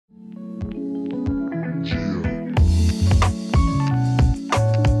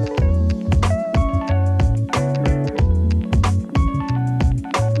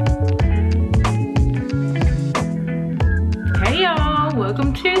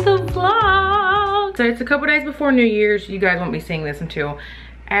the vlog. So it's a couple days before New Year's. You guys won't be seeing this until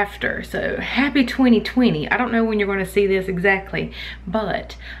after, so happy 2020. I don't know when you're going to see this exactly,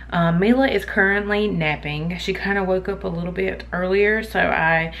 but Mila is currently napping. She kind of woke up a little bit earlier, so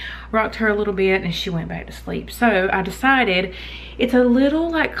I rocked her a little bit and she went back to sleep. So I decided it's a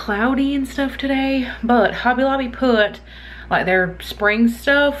little like cloudy and stuff today, but Hobby Lobby put like their spring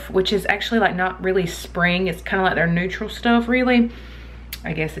stuff, which is actually like not really spring, it's kind of like their neutral stuff really.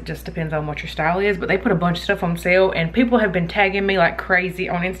 I guess it just depends on what your style is, but they put a bunch of stuff on sale and people have been tagging me like crazy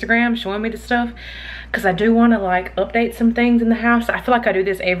on Instagram showing me the stuff because I do want to like update some things in the house. I feel like I do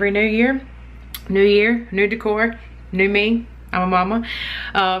this every new year, new decor, new me. I'm a mama.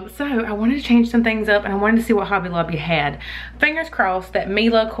 So I wanted to change some things up and I wanted to see what Hobby Lobby had. Fingers crossed that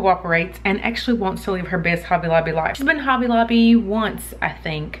Mila cooperates and actually wants to live her best Hobby Lobby life. She's been to Hobby Lobby once, I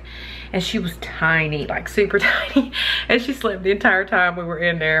think, and she was tiny, like super tiny, and she slept the entire time we were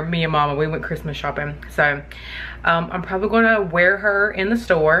in there. Me and Mama, we went Christmas shopping. So I'm probably gonna wear her in the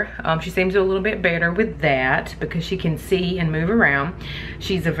store. She seems a little bit better with that because she can see and move around.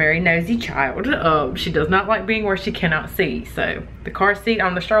 She's a very nosy child. She does not like being where she cannot see. So the car seat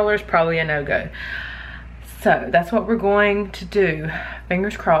on the stroller is probably a no-go. So that's what we're going to do.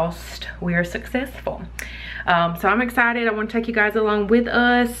 Fingers crossed we are successful. So I'm excited. I want to take you guys along with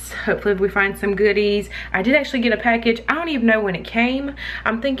us. Hopefully we find some goodies. I did actually get a package. I don't even know when it came.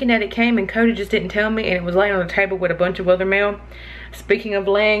 I'm thinking that it came and Cody just didn't tell me and it was laying on the table with a bunch of other mail. Speaking of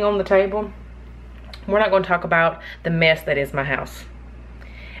laying on the table, we're not going to talk about the mess that is my house.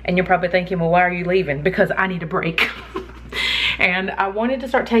 And you're probably thinking, well, why are you leaving? Because I need a break. And I wanted to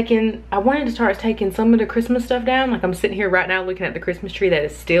start taking some of the Christmas stuff down. Like I'm sitting here right now looking at the Christmas tree that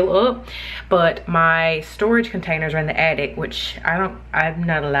is still up, but my storage containers are in the attic, which I'm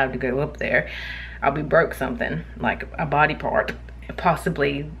not allowed to go up there. I'll be broke something, like a body part,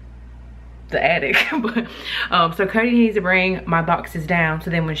 possibly the attic. But so Cody needs to bring my boxes down, so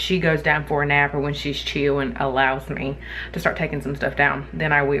then when she goes down for a nap or when she's chill and allows me to start taking some stuff down,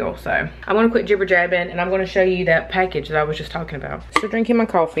 then I will. So I'm gonna quit jibber jabbing and I'm gonna show you that package that I was just talking about. So drinking my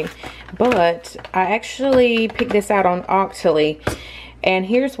coffee, but I actually picked this out on Octoly, and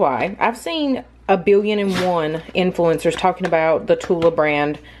here's why. I've seen 1,000,001 influencers talking about the Tula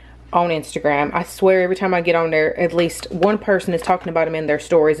brand on Instagram. I swear every time I get on there, at least one person is talking about them in their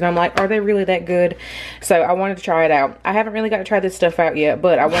stories, and I'm like, are they really that good? So I wanted to try it out. I haven't really got to try this stuff out yet,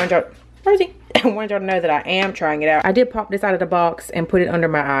 but I wanted y'all, Rosie, I wanted y'all to know that I am trying it out. I did pop this out of the box and put it under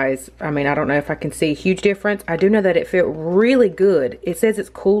my eyes. I mean, I don't know if I can see a huge difference. I do know that it felt really good. It says it's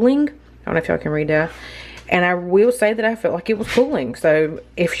cooling. I don't know if y'all can read that. And I will say that I felt like it was cooling. So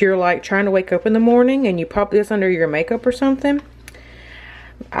if you're like trying to wake up in the morning and you pop this under your makeup or something,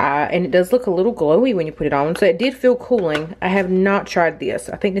 and it does look a little glowy when you put it on, so it did feel cooling. I have not tried this.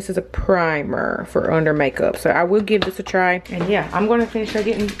 I think this is a primer for under makeup, so I will give this a try. And yeah, I'm gonna finish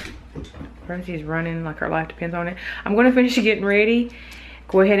getting, Rosie's running like her life depends on it. I'm gonna finish getting ready,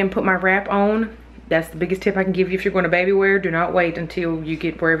 go ahead and put my wrap on. That's the biggest tip I can give you if you're going to baby wear. Do not wait until you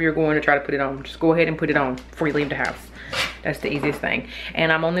get wherever you're going to try to put it on. Just go ahead and put it on before you leave the house. That's the easiest thing. And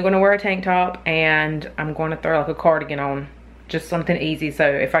I'm only going to wear a tank top, and I'm going to throw like a cardigan on. Just something easy, so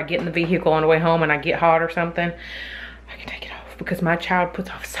if I get in the vehicle on the way home and I get hot or something, I can take it off, because my child puts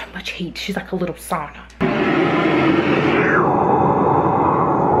off so much heat. She's like a little sauna.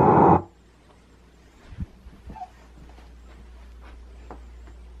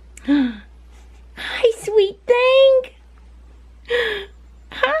 Hi, sweet thing.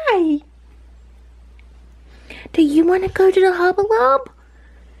 Hi. Do you want to go to the Hobby Lobby?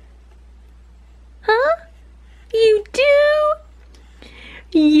 Huh? You do?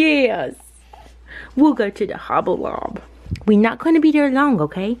 Yes. We'll go to the Hobby Lobby. We're not going to be there long,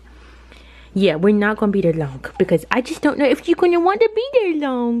 okay? Yeah, we're not going to be there long, because I just don't know if you're going to want to be there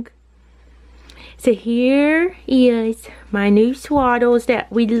long. So here is my new swaddles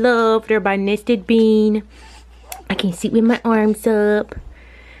that we love. They're by Nested Bean. I can sit with my arms up.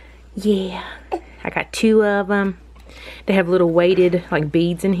 Yeah. I got 2 of them. They have little weighted like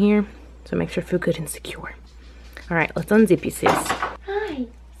beads in here, so it makes her feel good and secure. All right, let's unzip you, sis. Hi,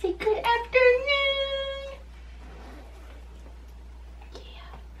 say good afternoon.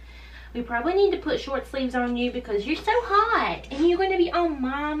 Yeah. We probably need to put short sleeves on you because you're so hot and you're going to be on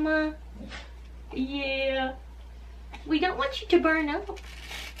mama. Yeah. We don't want you to burn up.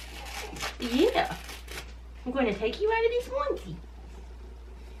 Yeah. I'm going to take you out of this onesie.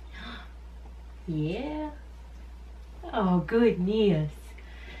 Yeah. Oh, goodness.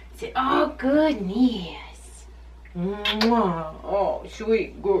 Say, oh, goodness. Mwah. Oh,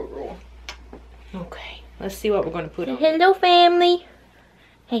 sweet girl. Okay, let's see what we're going to put on. Hello, family.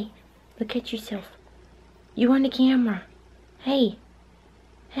 Hey, look at yourself. You on the camera. Hey.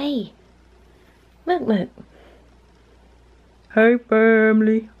 Hey. Look, look. Hey,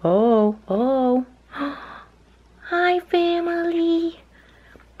 family. Oh, oh. Hi, family.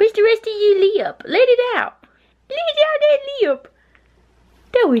 Where's the rest of your lip? Let it out. Let out that lip.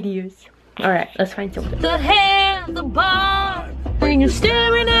 There it is. Alright, let's find something. The hand, the bar, when you're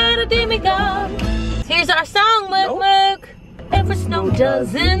staring at a demigod. Here's our song, Mook Mook. Every snow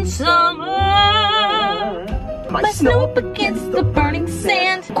does in summer. My snow up against the burning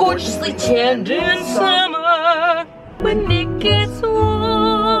sand, gorgeously tanned in summer. When it gets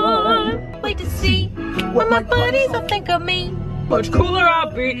warm, wait to see what my buddies will think of me. Much cooler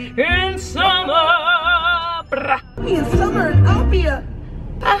I'll be in summer. In summer, I'll be a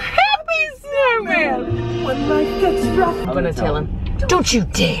happy summer. when life gets rough. I'm gonna tell him, don't you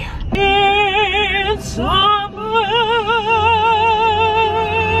dare. In summer.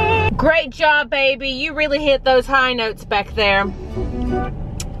 Great job, baby. You really hit those high notes back there.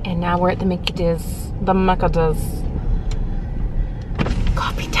 And now we're at the Mickey Diz. The Mecca Diz.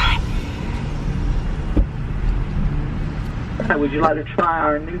 Coffee time. Would you like to try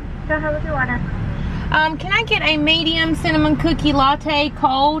our new? So how was your order? Can I get a medium cinnamon cookie latte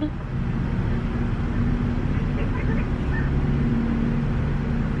cold?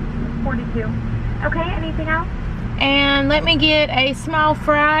 $42. Okay, anything else? And let me get a small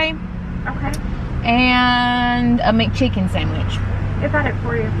fry. Okay. And a McChicken sandwich. Is that it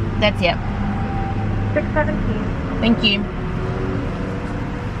for you? That's it. $6.17. Thank you.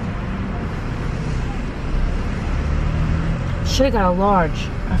 Should have got a large.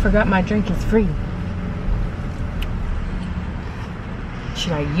 I forgot my drink is free.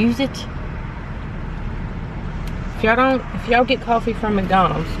 Should I use it? If y'all get coffee from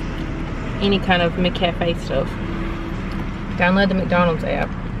McDonald's, any kind of McCafe stuff, download the McDonald's app.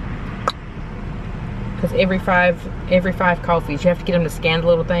 Because every five coffees, you have to get them to scan the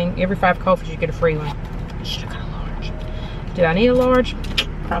little thing. Every 5 coffees, you get a free one. Should have got a large. Did I need a large?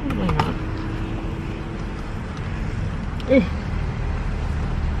 Probably not. $6.17,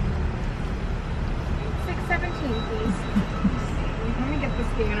 please. Let me get the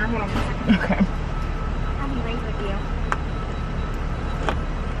scanner. Hold on a second. Okay. I'll be right with you.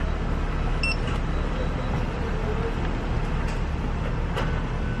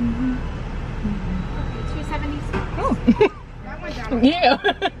 $2.76. Oh. That went down. Yeah.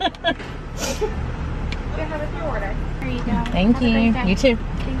 Good, how was your order? There you go. Thank Have a you. great day. You too.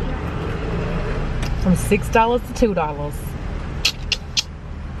 Thank you. From $6 to $2.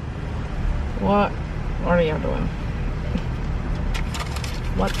 What are y'all doing?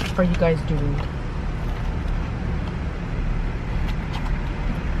 What are you guys doing?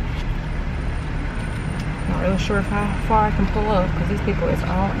 Not really sure how far I can pull up because these people is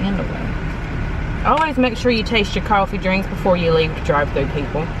all in the way. Always make sure you taste your coffee drinks before you leave to drive through,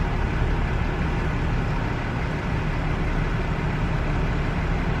 people.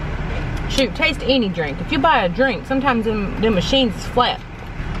 Shoot, taste any drink. If you buy a drink, sometimes the machines is flat.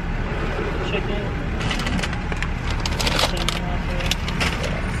 Chicken.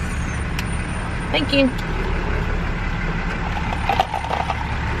 Thank you.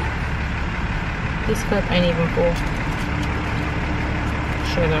 This cup ain't even full.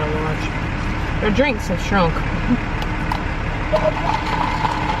 Should have got a large. Their drinks have shrunk.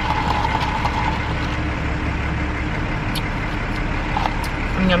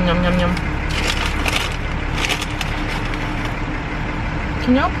 Yum, yum, yum, yum.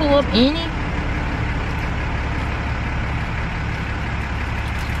 Can y'all pull up any?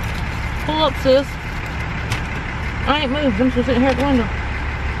 Pull up, sis. I ain't moved. I'm just sitting here at the window.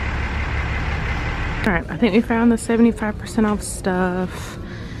 Alright, I think we found the 75% off stuff.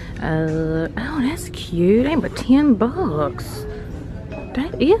 Oh, that's cute. Ain't but 10 bucks.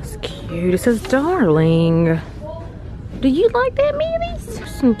 That is cute. It says darling. Do you like that, Mavis?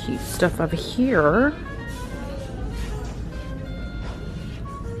 There's some cute stuff over here.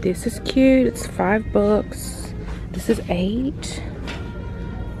 This is cute. It's 5 bucks. This is 8.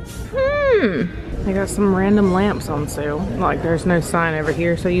 They got some random lamps on sale. Like there's no sign over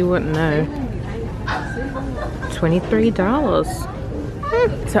here, so you wouldn't know. $23.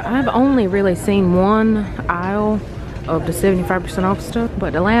 So I've only really seen one aisle of the 75% off stuff,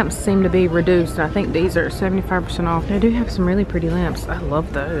 but the lamps seem to be reduced. I think these are 75% off. They do have some really pretty lamps. I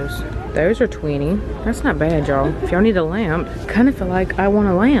love those. Those are 20. That's not bad, y'all. If y'all need a lamp, kind of feel like I want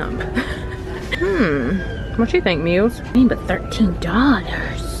a lamp. What you think, Meals? But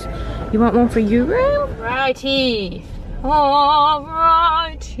 $13. You want one for your room? Righty. Alrighty.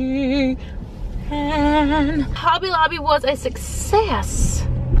 And Hobby Lobby was a success.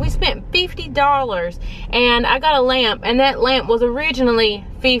 We spent $50 and I got a lamp, and that lamp was originally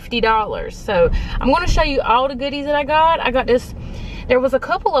 $50. So I'm going to show you all the goodies that I got. I got this, there was a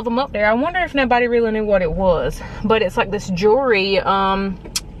couple of them up there. I wonder if nobody really knew what it was, but it's like this jewelry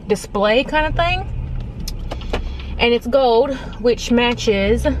display kind of thing, and it's gold, which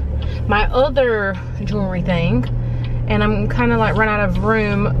matches my other jewelry thing. And I'm kind of like run out of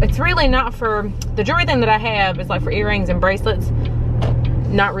room. It's really not for, the jewelry thing that I have is like for earrings and bracelets,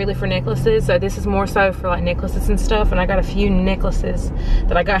 not really for necklaces. So this is more so for like necklaces and stuff. And I got a few necklaces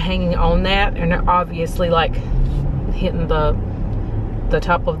that I got hanging on that, and they're obviously like hitting the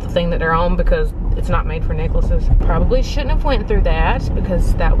top of the thing that they're on because it's not made for necklaces. Probably shouldn't have went through that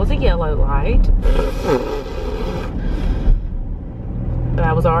because that was a yellow light. But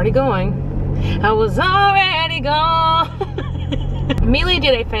I was already going. I was already gone. Millie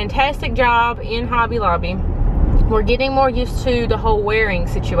did a fantastic job in Hobby Lobby. We're getting more used to the whole wearing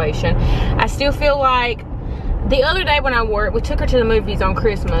situation. I still feel like the other day when I wore it, we took her to the movies on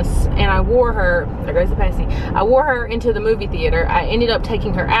Christmas, and I wore her, there goes the passy, I wore her into the movie theater. I ended up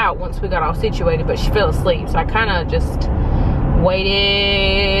taking her out once we got all situated, but she fell asleep, so I kind of just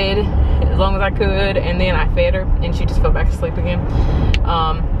waited as long as I could, and then I fed her, and she just fell back asleep again.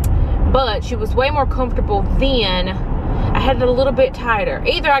 But she was way more comfortable then. I had it a little bit tighter.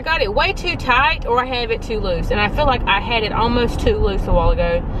 Either I got it way too tight or I have it too loose. And I feel like I had it almost too loose a while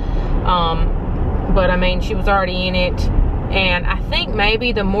ago. But I mean, she was already in it. And I think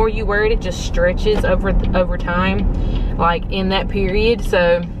maybe the more you wear it, it just stretches over time, like in that period.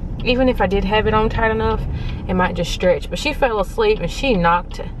 So even if I did have it on tight enough, it might just stretch. But she fell asleep and she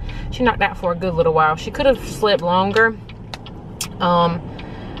knocked out for a good little while. She could have slept longer.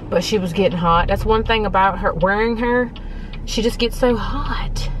 But she was getting hot. That's one thing about her, wearing her, she just gets so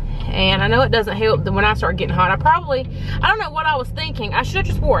hot. And I know it doesn't help that when I start getting hot. I don't know what I was thinking. I should have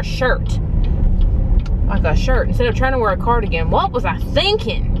just wore a shirt. Like a shirt instead of trying to wear a cardigan. What was I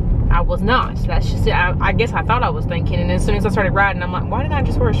thinking? I was not. That's just it. I guess I thought I was thinking, and as soon as I started riding, I'm like, why didn't I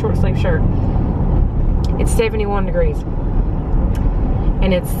just wear a short sleeve shirt? It's 71 degrees.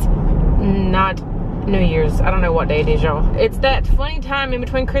 And it's not New Year's. I don't know what day it is, y'all. It's that funny time in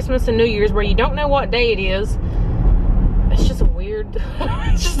between Christmas and New Year's where you don't know what day it is. It's just a weird,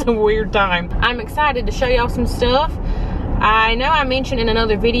 it's just a weird time. I'm excited to show y'all some stuff. I know I mentioned in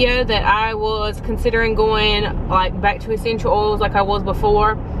another video that I was considering going like back to essential oils like I was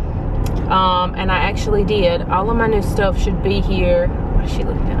before. And I actually did. All of my new stuff should be here. What is she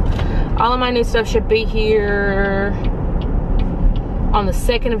looking at? All of my new stuff should be here on the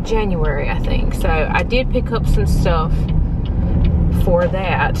 2nd of January, I think. So I did pick up some stuff for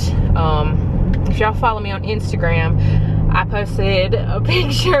that. If y'all follow me on Instagram, I posted a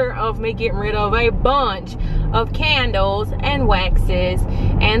picture of me getting rid of a bunch of candles and waxes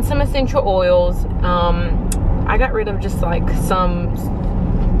and some essential oils. I got rid of just like some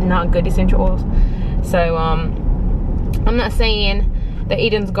not good essential oils. So I'm not saying that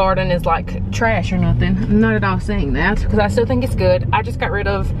Eden's Garden is like trash or nothing. I'm not at all saying that, because I still think it's good. I just got rid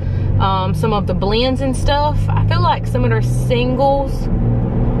of some of the blends and stuff. I feel like some of their singles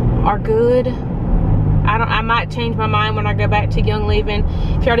are good. I might change my mind when I go back to Young Living.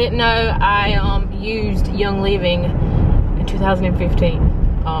 If y'all didn't know, I used Young Living in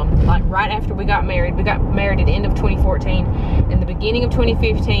 2015. Like right after we got married. We got married at the end of 2014. In the beginning of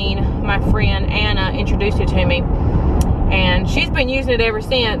 2015, my friend Anna introduced it to me, and she's been using it ever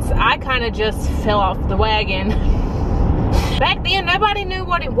since. I kind of just fell off the wagon. Back then, nobody knew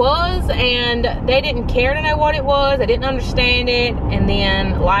what it was, and they didn't care to know what it was. They didn't understand it, and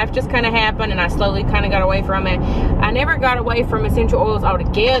then life just kind of happened, and I slowly kind of got away from it. I never got away from essential oils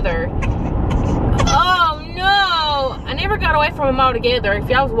altogether. Oh no! I never got away from them altogether. If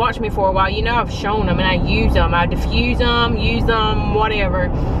y'all was watching me for a while, you know I've shown them, and I use them. I diffuse them, use them, whatever.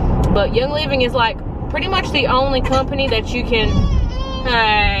 But Young Living is like pretty much the only company that you can,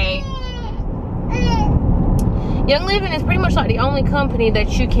 hey. Young Living is pretty much like the only company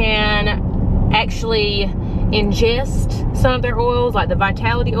that you can actually ingest some of their oils, like the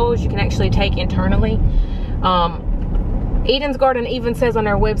vitality oils you can actually take internally. Eden's Garden even says on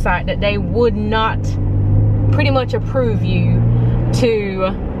their website that they would not pretty much approve you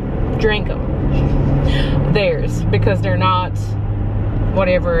to drink them, theirs, because they're not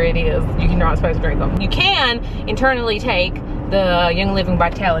whatever it is, you're not supposed to drink them. You can internally take the Young Living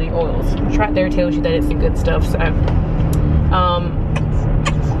Vitality oils, which right there tells you that it's the good stuff. So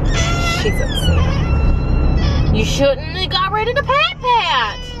she's upset. You shouldn't have got rid of the Pat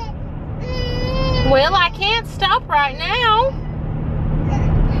Pat. Well, I can't stop right now.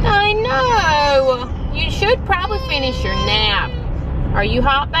 I know. You should probably finish your nap. Are you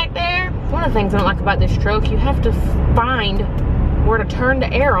hot back there? One of the things I don't like about this truck, you have to find where to turn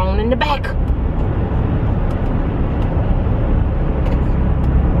the air on in the back.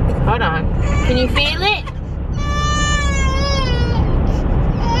 Hold on. Can you feel it?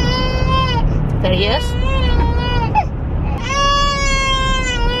 Is that a yes?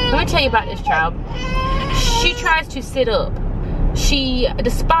 Let me tell you about this child. She tries to sit up. She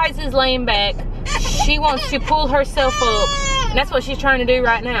despises laying back. She wants to pull herself up. And that's what she's trying to do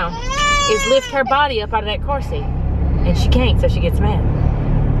right now, is lift her body up out of that car seat. And she can't, so she gets mad.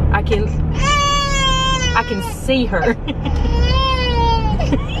 I can see her.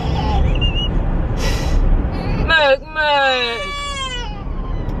 Mug.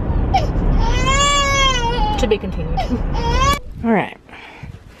 To be continued. Alright.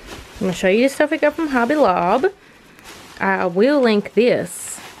 I'm going to show you the stuff we got from Hobby Lobby. I will link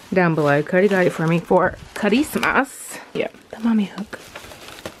this down below. Cody got it for me for Christmas. Yep, the mommy hook.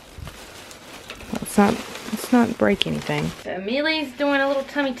 Well, let's not break anything. So Millie's doing a little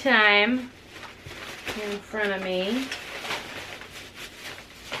tummy time in front of me.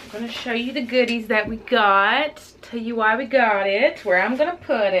 I'm going to show you the goodies that we got. Tell you why we got it. Where I'm going to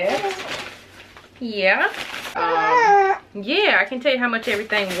put it. Yeah. Yeah, I can tell you how much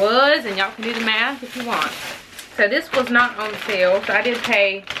everything was, and y'all can do the math if you want. So this was not on sale, so I did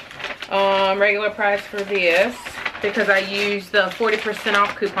pay regular price for this because I used the 40%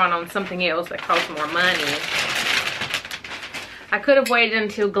 off coupon on something else that cost more money. I could have waited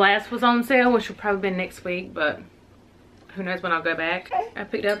until glass was on sale, which would probably be next week, but who knows when I'll go back. I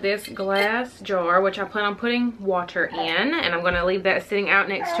picked up this glass jar, which I plan on putting water in, and I'm going to leave that sitting out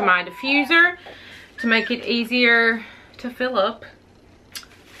next to my diffuser to make it easier to fill up.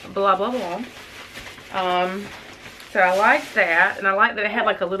 Blah, blah, blah. So I like that, and I like that it had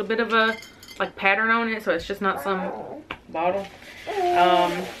like a little bit of a like pattern on it, so it's just not some bottle.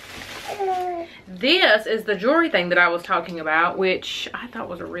 This is the jewelry thing that I was talking about, which I thought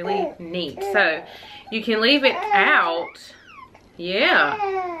was really neat. So you can leave it out,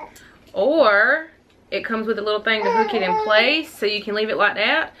 yeah, or it comes with a little thing to hook it in place, so you can leave it like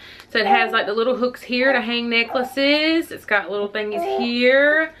that. So it has like the little hooks here to hang necklaces. It's got little thingies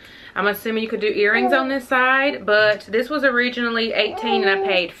here. I'm assuming you could do earrings on this side, but this was originally $18 and I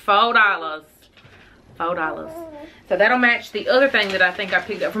paid $4. $4. So that'll match the other thing that I think I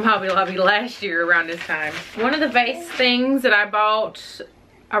picked up from Hobby Lobby last year around this time. One of the vase things that I bought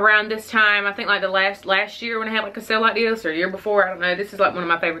around this time, I think like the last year when I had like a sale like this, or year before, I don't know, this is like one of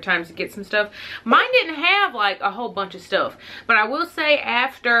my favorite times to get some stuff. Mine didn't have like a whole bunch of stuff, but I will say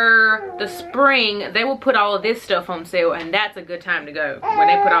after the spring they will put all of this stuff on sale, and that's a good time to go when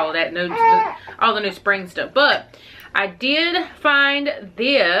they put all of that new, all the new spring stuff. But I did find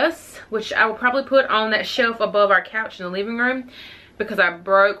this, which I will probably put on that shelf above our couch in the living room, because I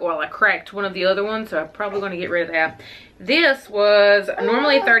cracked one of the other ones, so I'm probably going to get rid of that. This was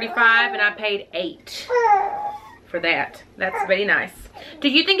normally $35 and I paid $8 for that. That's very nice. Do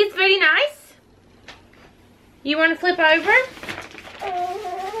you think it's very nice? You want to flip over?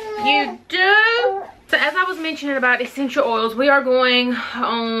 You do? So as I was mentioning about essential oils, we are going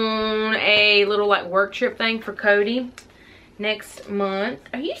on a little like work trip thing for Cody next month.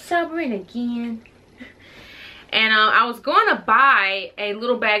 Are you sobering again? And I was going to buy a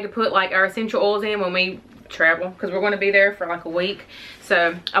little bag to put like our essential oils in when we travel, because we're going to be there for like a week.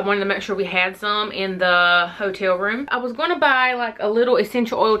 So I wanted to make sure we had some in the hotel room. I was going to buy like a little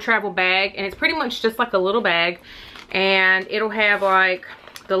essential oil travel bag, and it's pretty much just like a little bag, and it'll have like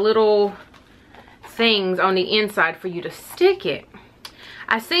the little things on the inside for you to stick it.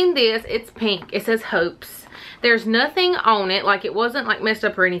 I seen this. It's pink. It says hopes. There's nothing on it, like it wasn't like messed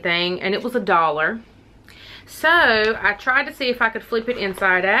up or anything, and it was $1. So I tried to see if I could flip it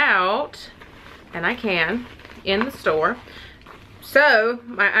inside out, and I can in the store. So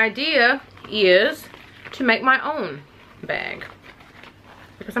my idea is to make my own bag,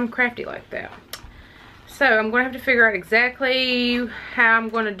 because I'm crafty like that. So I'm going to have to figure out exactly how I'm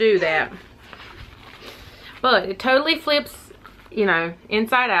going to do that. But it totally flips, you know,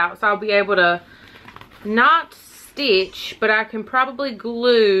 inside out, so I'll be able to not stitch, but I can probably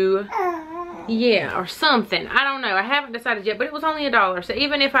glue, yeah, or something. I don't know. I haven't decided yet, but it was only $1. So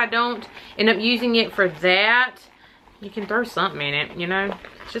even if I don't end up using it for that, you can throw something in it, you know.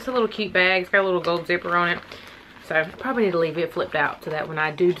 It's just a little cute bag. It's got a little gold zipper on it. So I probably need to leave it flipped out so that when I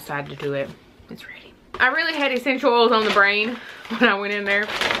do decide to do it, it's ready. I really had essential oils on the brain when I went in there,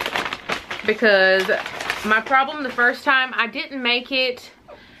 because my problem the first time, I didn't make it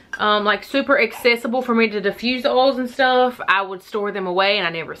like super accessible for me to diffuse the oils and stuff. I would store them away and I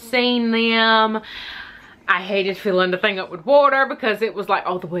never seen them. I hated filling the thing up with water because it was like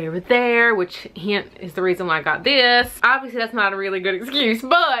all the way over there, which hint is the reason why I got this. Obviously that's not a really good excuse,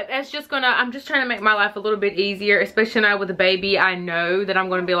 but that's just gonna, I'm just trying to make my life a little bit easier, especially now with a baby. I know that I'm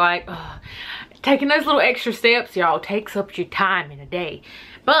gonna be like, ugh, taking those little extra steps, y'all, takes up your time in a day.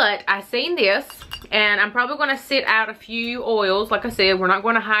 But I seen this, and I'm probably gonna sit out a few oils. Like I said, we're not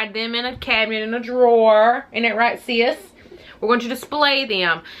gonna hide them in a cabinet, in a drawer. Ain't that right, sis? We're going to display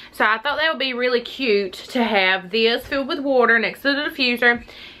them. So I thought that would be really cute to have this filled with water next to the diffuser.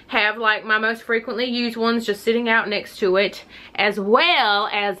 Have like my most frequently used ones just sitting out next to it. As well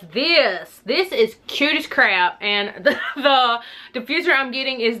as this. This is cute as crap. And the diffuser I'm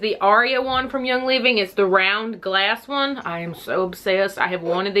getting is the Aria one from Young Living. It's the round glass one. I am so obsessed. I have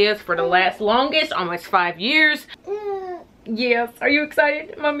wanted this for the longest, almost 5 years. Yes. Are you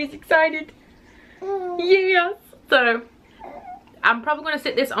excited? Mommy's excited. Yes. So I'm probably going to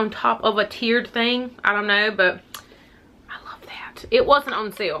sit this on top of a tiered thing. I don't know, but I love that. It wasn't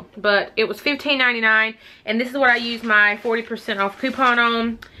on sale, but it was $15.99. And this is what I used my 40% off coupon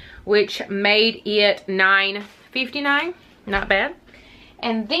on, which made it $9.59. Not bad.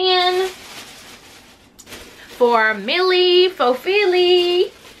 And then for Millie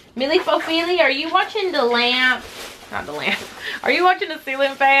Fofili. Millie Fofili, are you watching the lamp? Not the lamp. Are you watching the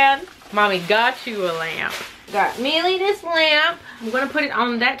ceiling fan? Mommy got you a lamp. Got Millie this lamp. I'm going to put it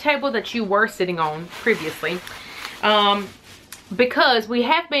on that table that you were sitting on previously. Because we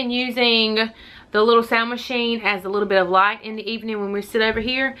have been using the little sound machine as a little bit of light in the evening when we sit over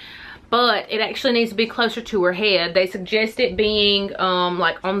here. But it actually needs to be closer to her head. They suggest it being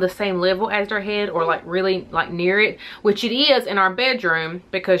like on the same level as her head, or like really like near it, which it is in our bedroom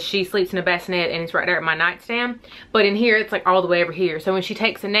because she sleeps in a bassinet and it's right there at my nightstand. But in here it's like all the way over here. So when she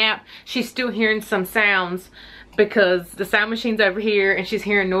takes a nap, she's still hearing some sounds because the sound machine's over here and she's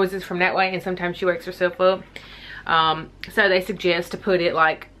hearing noises from that way, and sometimes she wakes herself up. So they suggest to put it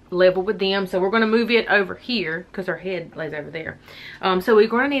like level with them. So we're going to move it over here because her head lays over there. So we're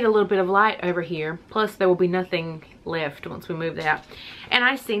going to need a little bit of light over here. Plus there will be nothing left once we move that. And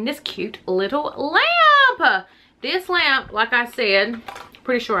I seen this cute little lamp. This lamp, like I said,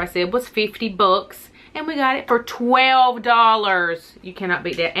 pretty sure I said, was 50 bucks. And we got it for $12. You cannot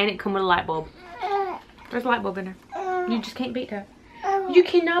beat that. And it come with a light bulb. There's a light bulb in there. You just can't beat that. You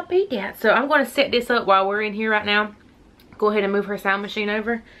cannot beat that. So I'm going to set this up while we're in here right now. Go ahead and move her sound machine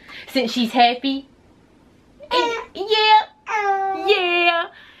over since she's happy. Yeah.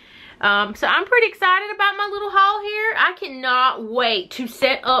 So I'm pretty excited about my little haul here. I cannot wait to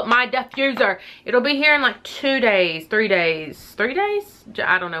set up my diffuser. It'll be here in like 2 days, 3 days. 3 days?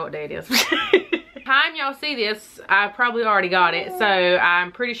 I don't know what day it is. Time y'all see this, I probably already got it. So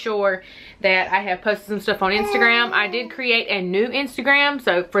I'm pretty sure that I have posted some stuff on Instagram. I did create a new Instagram.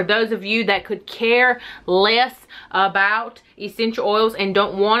 So for those of you that could care less about essential oils and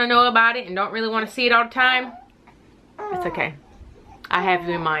don't want to know about it and don't really want to see it all the time, it's okay. I have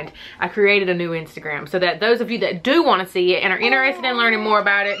you in mind. I created a new Instagram so that those of you that do want to see it and are interested in learning more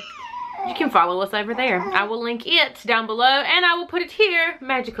about it, you can follow us over there. I will link it down below, and I will put it here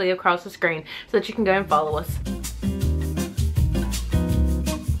magically across the screen so that you can go and follow us.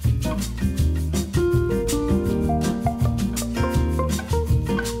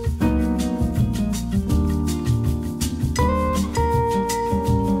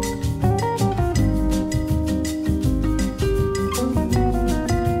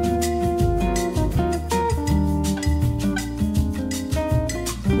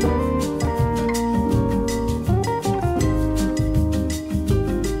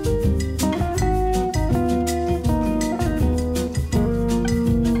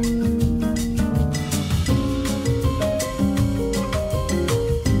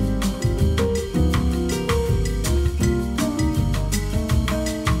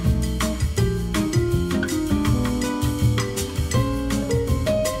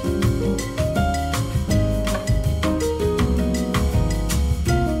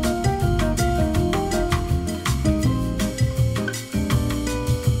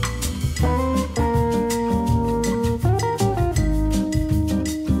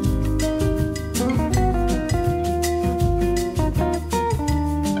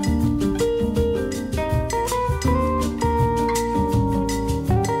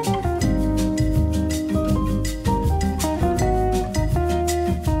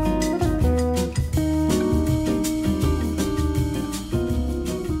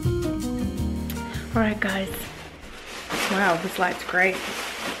 Alright guys, wow, this light's great.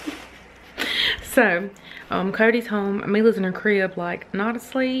 So Cody's home. Mila's in her crib, like not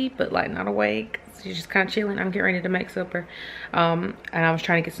asleep but like not awake. She's just kind of chilling. I'm getting ready to make supper. And I was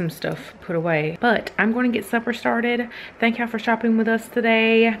trying to get some stuff put away. But I'm going to get supper started. Thank y'all for shopping with us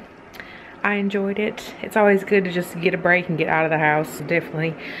today. I enjoyed it. It's always good to just get a break and get out of the house.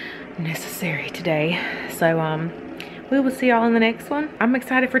 Definitely necessary today. So we will see y'all in the next one. I'm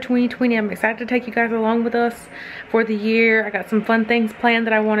excited for 2020. I'm excited to take you guys along with us for the year. I got some fun things planned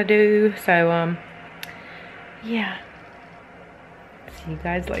that I want to do. So yeah. See you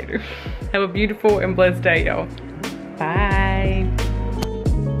guys later. Have a beautiful and blessed day, y'all. Bye.